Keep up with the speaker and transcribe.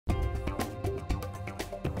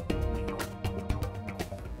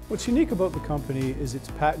What's unique about the company is its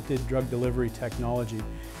patented drug delivery technology.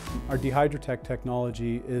 Our DehydraTECH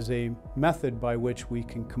technology is a method by which we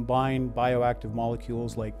can combine bioactive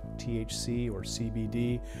molecules like THC or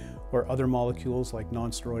CBD or other molecules like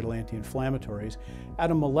non-steroidal anti-inflammatories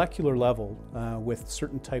at a molecular level with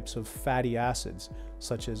certain types of fatty acids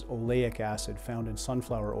such as oleic acid found in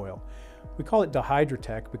sunflower oil. We call it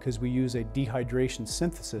DehydraTECH because we use a dehydration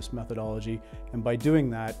synthesis methodology, and by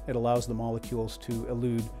doing that it allows the molecules to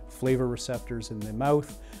elude flavor receptors in the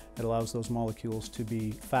mouth. It allows those molecules to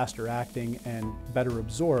be faster acting and better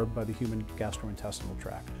absorbed by the human gastrointestinal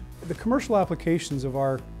tract. The commercial applications of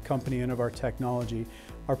our company and of our technology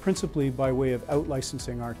are principally by way of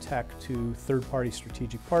out-licensing our tech to third-party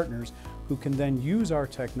strategic partners who can then use our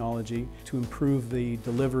technology to improve the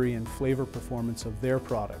delivery and flavor performance of their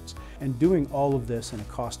products, and doing all of this in a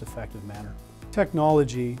cost-effective manner.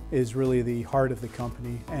 Technology is really the heart of the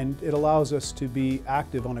company, and it allows us to be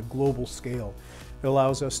active on a global scale. It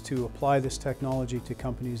allows us to apply this technology to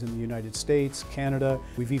companies in the United States, Canada.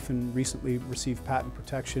 We've even recently received patent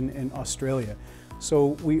protection in Australia. So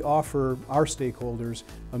we offer our stakeholders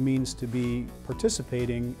a means to be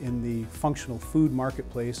participating in the functional food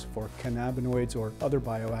marketplace for cannabinoids or other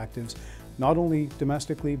bioactives, not only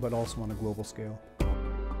domestically but also on a global scale.